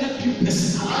Lord help you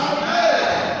personally.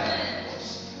 Amen.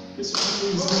 This one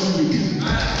is very weak.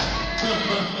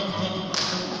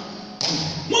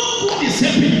 When God is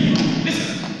helping you, listen,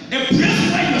 a place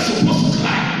where you are supposed to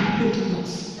cry, you make it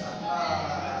laugh.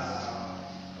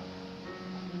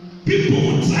 People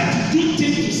will try to do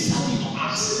things to serve your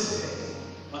ass,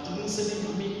 but you don't say them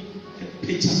to me a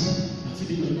picture. I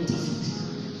feel you are not afraid.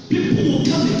 People will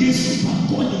come against you, but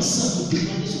God Himself will be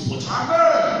one to support you.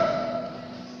 Amen.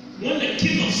 When the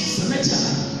king of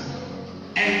Sennacherib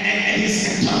and his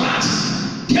entourage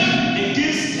came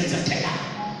against Hezekiah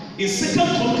in 2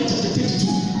 Chronicles chapter 32,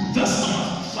 verse number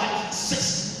 5,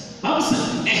 6, Bible says,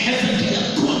 and Hezekiah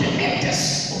called the elders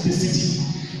of the city,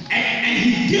 and he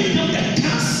gave them the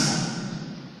cast.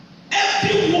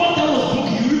 Every wall that was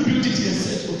broken, he rebuilt it and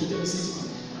said unto them,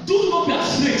 do not be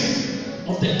afraid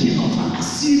of the king of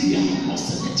Assyria or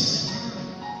Sennacherib.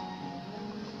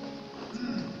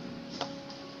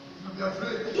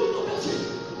 Do not be afraid.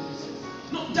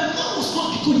 No, the man was not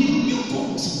because he knew God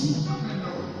was with him.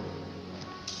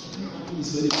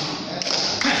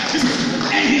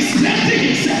 And he strengthened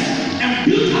himself and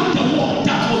built up the wall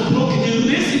that was broken and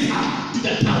raised it up to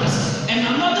the towers. And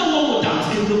another wall was down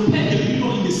and repaired the window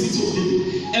in the city of David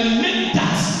and made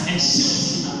darts and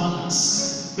shields in abundance.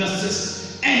 Verse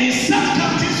 6. And he set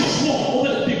captives of war over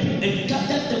the people and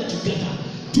gathered them together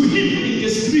to him in the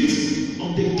street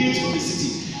of the gate of the city.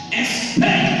 And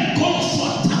spend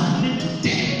comfortably to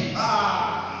them.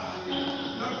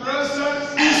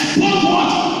 And spoke what?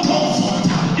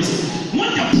 Comfortably.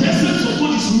 When the presence of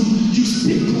God is with you,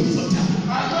 speak comfortably.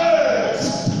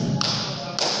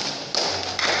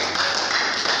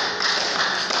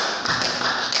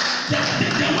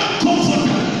 The word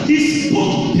comfortable, he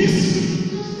spoke peacefully.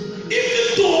 Even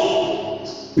though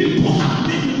people have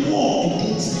made war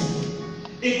against them,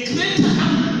 a greater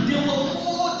hand, they were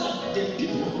more than the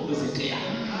people of Hezekiah.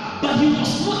 But he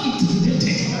was not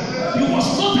intimidated. He was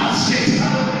not afraid.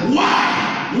 Why?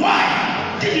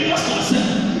 Give us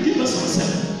ourselves.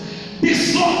 Be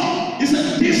strong. He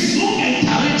said, be strong and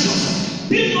courageous.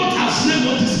 Be not afraid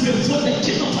nor dismayed for the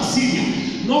king of Assyria,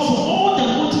 nor for all the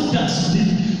motive that you did.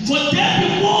 For there be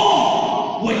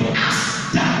more with us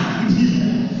than with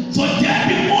him. For there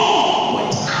be more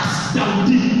with us than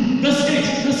with him. Verse 8.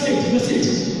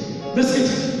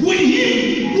 With him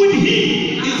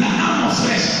is the arm of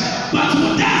flesh, but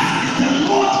with us is the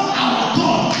Lord our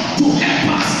God to help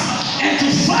us and to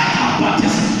fight our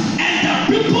battles. And the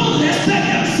people rested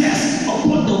themselves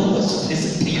upon the words of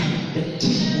Hezekiah, the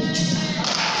king of Judah.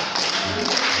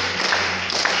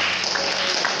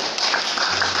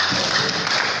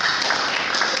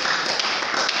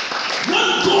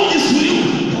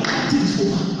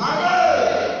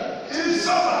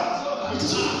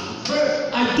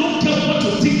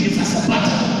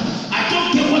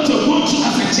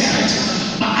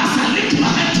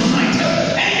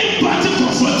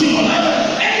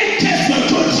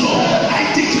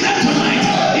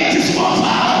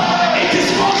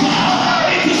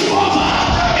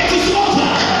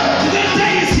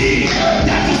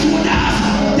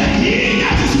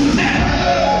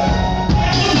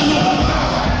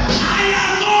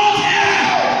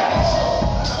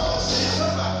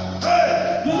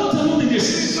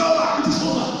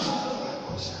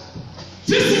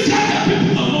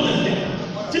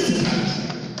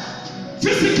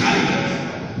 Physically,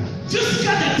 the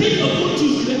thing you're going to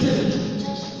is greater than you.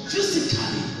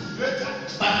 Physically.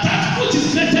 But that which is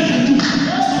greater than you is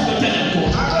not greater than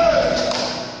God.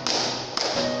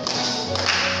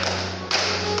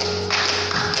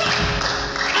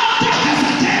 After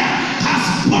Hezekiah has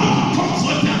spoken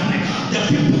comfortably, the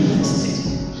people rested.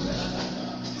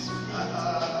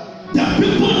 The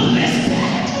people rested.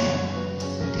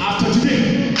 After today,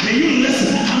 may you rest in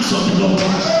the hands of the Lord.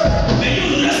 May you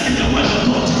rest in the word of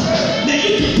God. May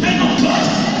you depend on God.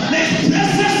 May His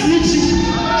presence reach you.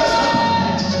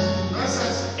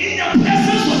 In the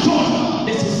presence of God,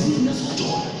 there's a fullness of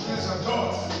joy.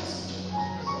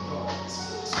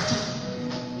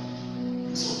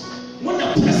 So, when the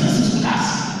presence is with us,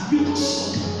 we will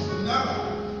struggle.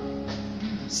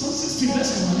 Psalm 60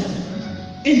 verse 11.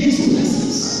 In His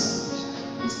presence,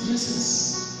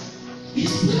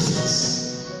 His presence,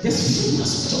 there's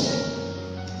fullness of joy.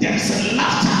 There's a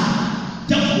laughter.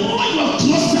 The more you are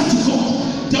closer to God,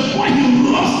 the more He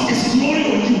rubs His glory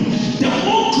on you. The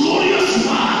more glorious you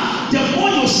are, the more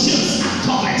your shames are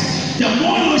covered. The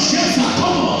more your shames are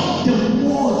covered, the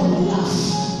more you laugh.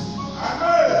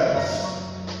 Amen.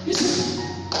 He said,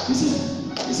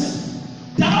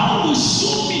 thou will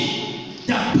show me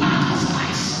the path of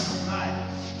life.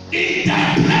 In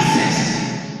thy presence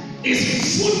is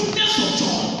fullness of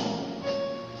joy.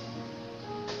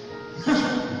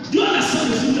 Do you understand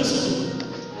the fullness of joy?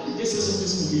 This is what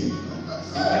this movie is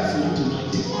for you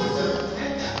tonight.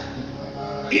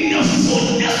 In the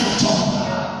fullness of joy.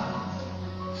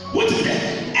 What is that?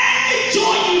 Any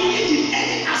joy you need in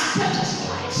any aspect of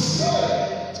life.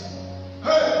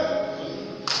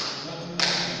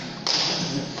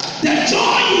 The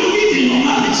joy you need in your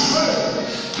marriage.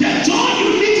 The joy you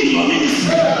need in your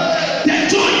ministry. The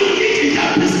joy you need in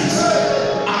your business.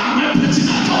 Am I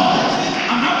preaching at all?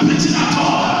 Am I preaching at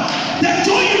all? The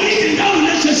joy you need in that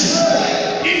relationship,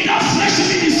 in that fresh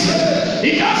ministry,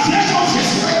 in that fresh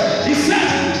office. He said,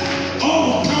 all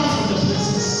will come from the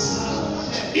presence.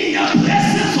 In the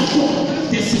presence of God,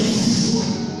 there's a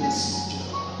fullness of joy.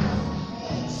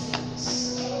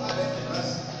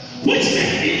 Which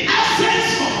means in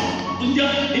absence of in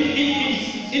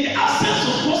the absence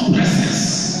of God's presence,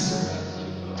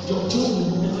 your joy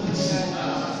will never be full.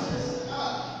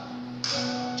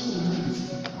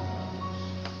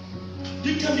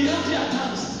 You can be happy at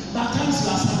times, but at times you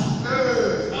are sad.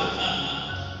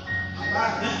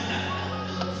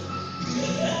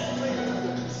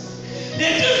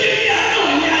 If you give me a no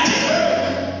one yet,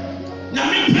 now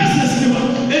me presence no one.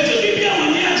 If you give me a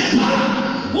one yet,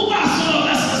 who are so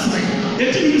necessary? If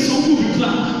you give me some good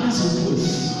plan, that's a good.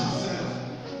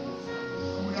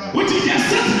 Which is a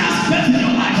certain aspect in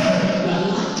your life.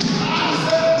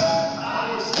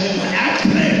 And when I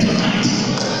pray tonight,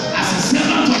 as a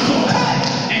servant of God,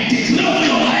 and declare over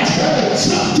your life,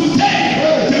 from today,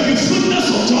 there will be fullness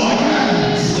of joy.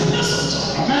 Fullness of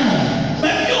joy. Amen.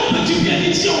 But you open to be an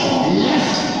idiot.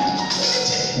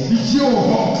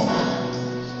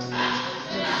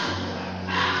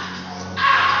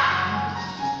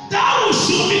 Thou will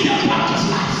show me the path of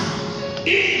life.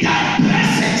 In thy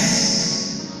presence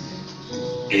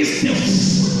is the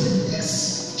fullness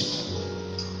of joy.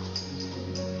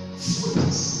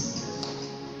 Fullness.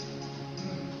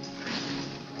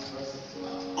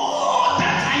 All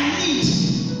that I need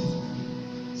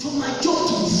for my job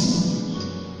to be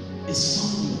full is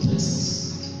found in your presence.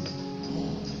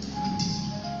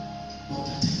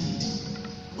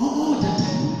 All that I need. All that I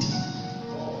need.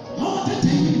 All that I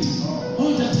need.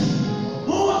 All that I need.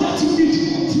 All that you need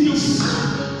for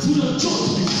your job to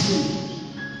be full.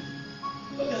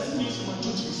 What does it mean for my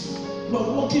job to be full? You are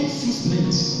walking full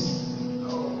splendid.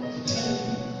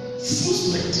 Full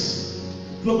splendid.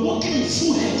 You are walking in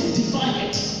full head, divine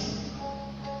head.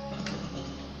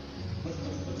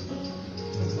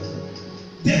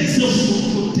 There is a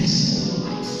full protection in your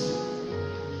life.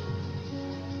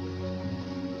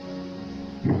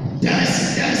 There is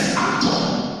after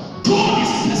God is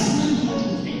personally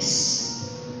holding things.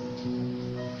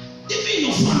 Even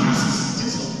your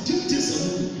finances,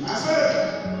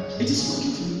 it is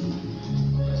working for you.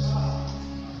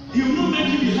 He will not make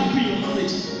you be happy in your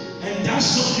marriage, and that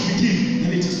shop you begin,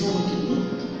 and it is not working. No.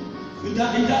 In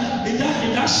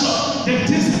that shop, the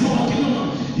things are not working. No.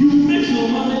 You make your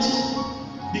marriage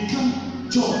become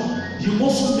joy. You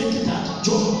also make it that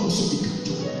joy also become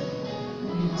joy.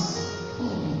 Yes.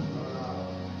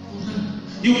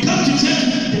 You come to church,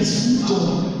 there's full joy.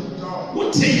 What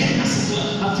take a massacre?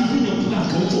 Have you been your plan?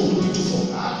 Come for beautiful.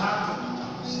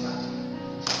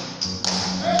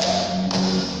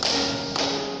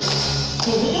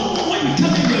 So when you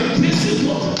come in your place of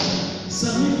God,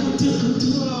 Sammy,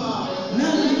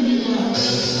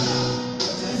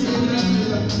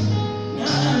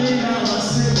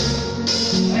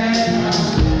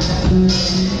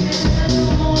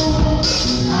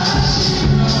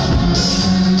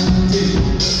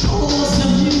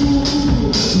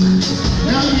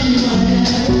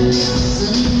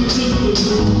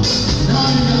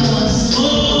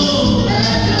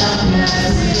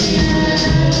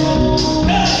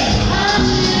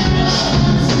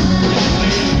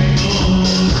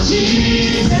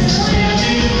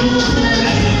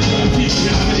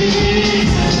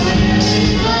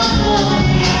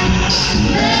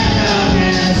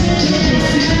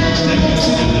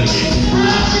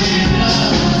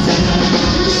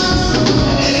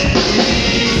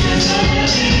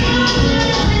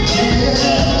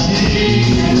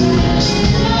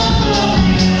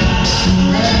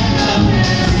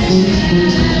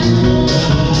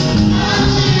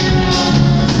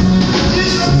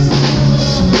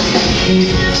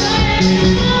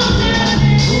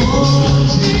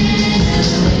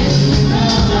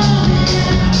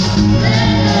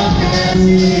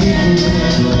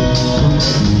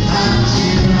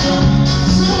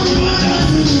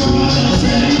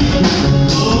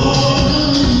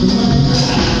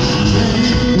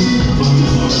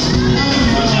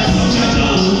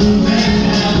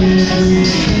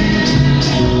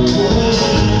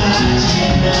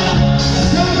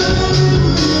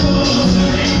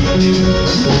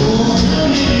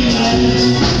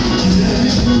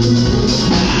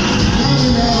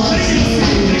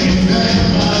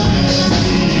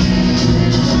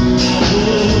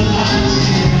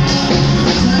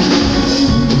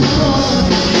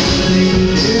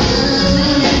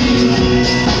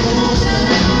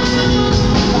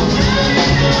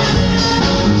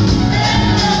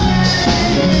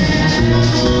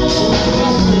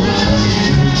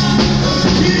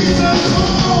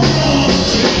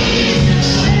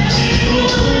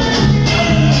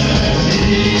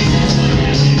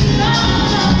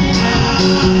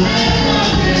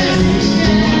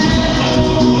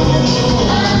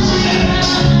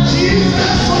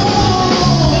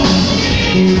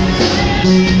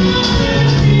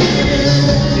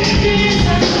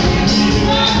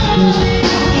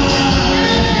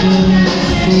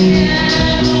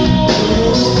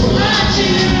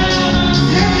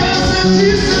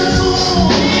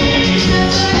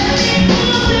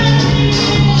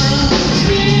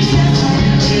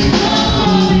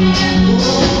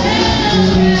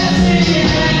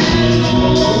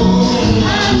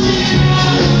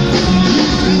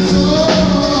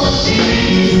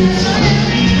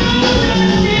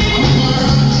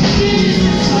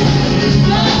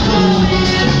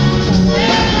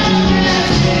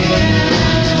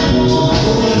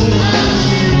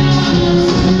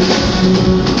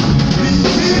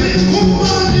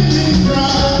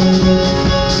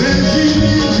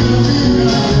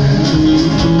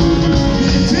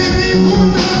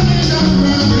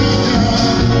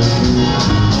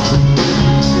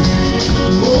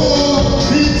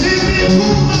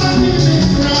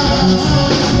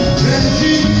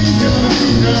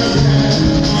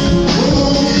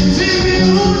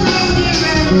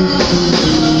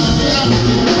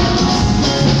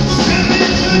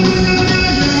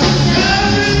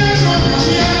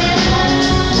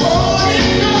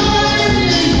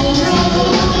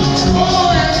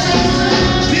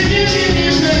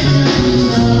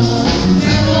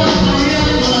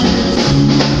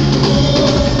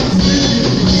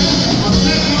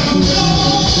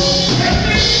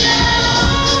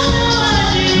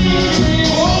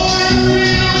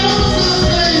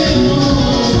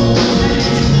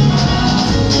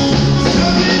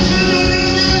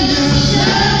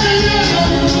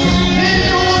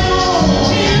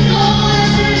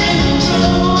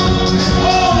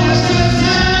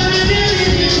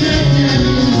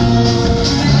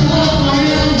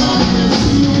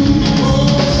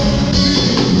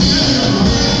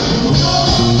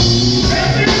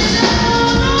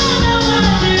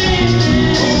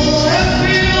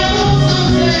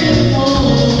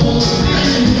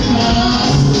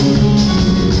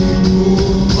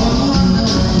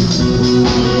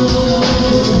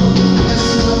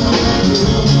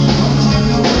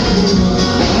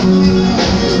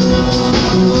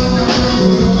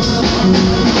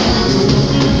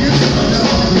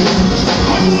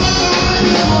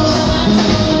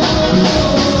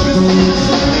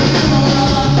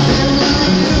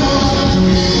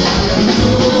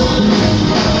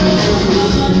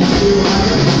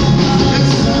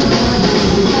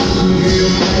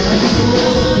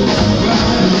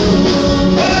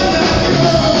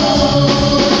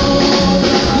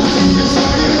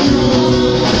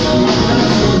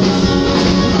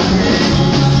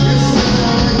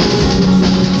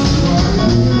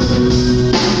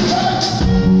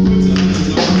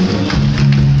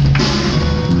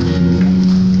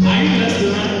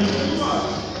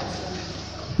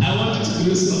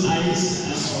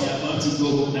 as we are about to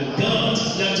go home, that God,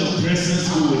 let your presence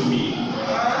go with me.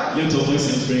 Lift your voice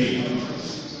and pray.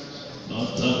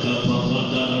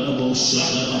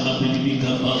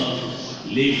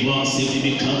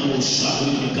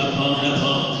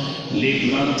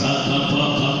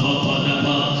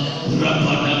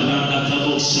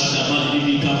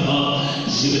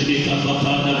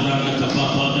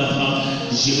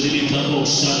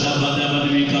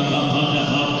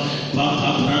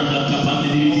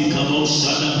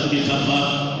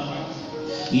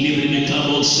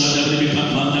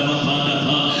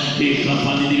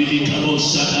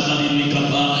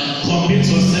 Commit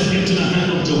yourself into the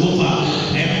hand of Jehovah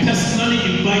and personally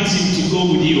invite him to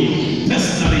go with you.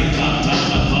 Personally,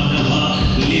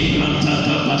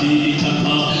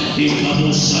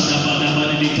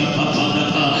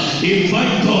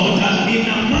 invite God that in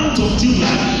the month of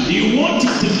July, you want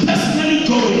him to personally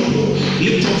go with you.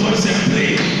 Lift your voice and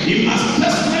pray. He must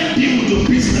personally be with your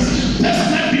business,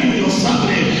 personally be with your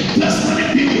family,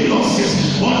 personally be with your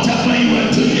office. Whatever you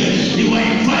are doing, you are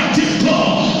inviting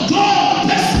God. God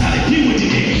personally be with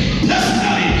you. Personally.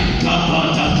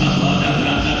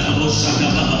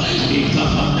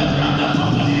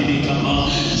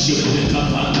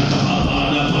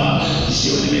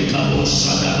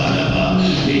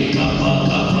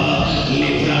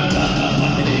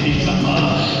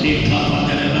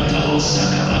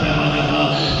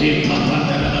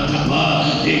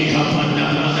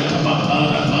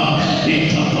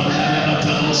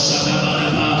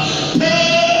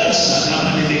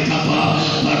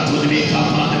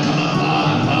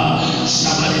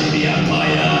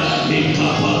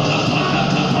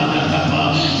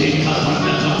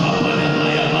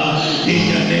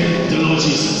 In the name of the Lord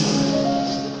Jesus.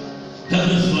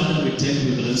 Heavenly Father, we thank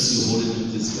you, bless you, holy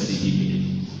name this very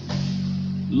evening.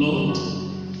 Lord,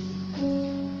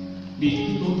 we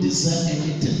do not desire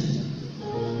anything.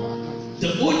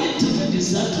 The only thing I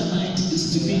desire tonight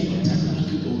is to be in your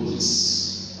tabernacle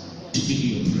always, to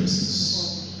be in your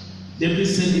presence. There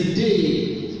is a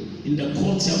day in the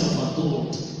courtyard of our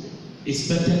God is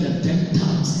better than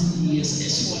 10,000 years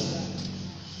elsewhere.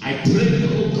 I pray,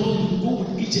 oh God, you go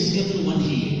with each and every one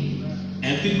here.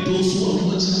 Every those who are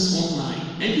watching us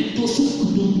online, every those who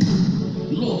couldn't come,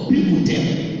 Lord, be with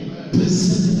them,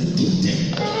 present them and give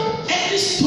them.